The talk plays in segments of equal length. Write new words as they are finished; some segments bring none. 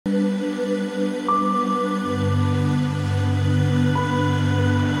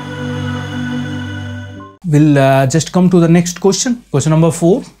We'll just come to the next question. Question number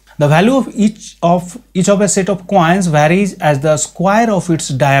 4. The value of each of a set of coins varies as the square of its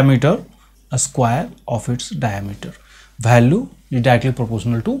diameter. A square of its diameter. Value is directly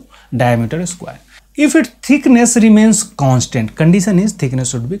proportional to diameter square. If its thickness remains constant, condition is thickness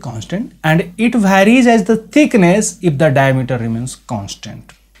should be constant, and it varies as the thickness if the diameter remains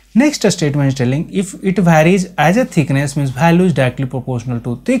constant. Next statement is telling if it varies as a thickness means value is directly proportional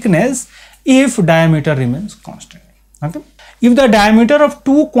to thickness if diameter remains constant. Okay. If the diameter of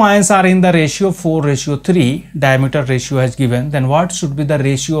two coins are in the ratio 4:3, diameter ratio is given, then what should be the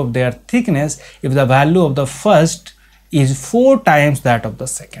ratio of their thickness if the value of the first is 4 times that of the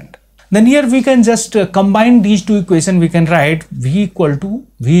second? Then here we can just combine these two equations. We can write V equal to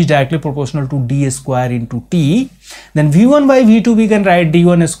V is directly proportional to D square into T. Then V1 by V2 we can write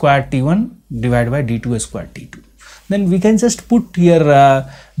D1 square T1 divided by D2 square T2. Then we can just put here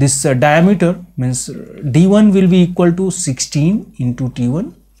this diameter means D1 will be equal to 16 into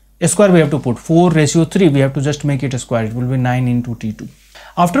T1 square. We have to put 4:3. We have to just make it a square. It will be 9 into T2.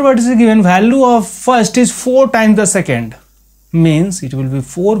 Afterwards is given value of first is 4 times the second. Means it will be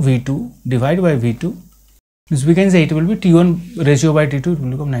 4V2 divided by V2. Means we can say it will be T1 ratio by T2. It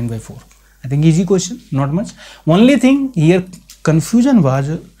will become 9 by 4. I think easy question, not much. Only thing here confusion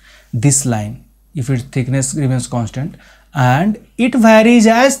was this line. If its thickness remains constant and it varies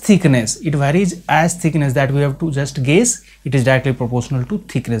as thickness, that we have to just guess. It is directly proportional to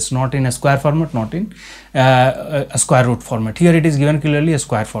thickness, not in a square format, not in a square root format. Here it is given clearly a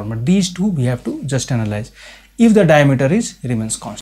square format. These two we have to just analyze if the diameter remains constant.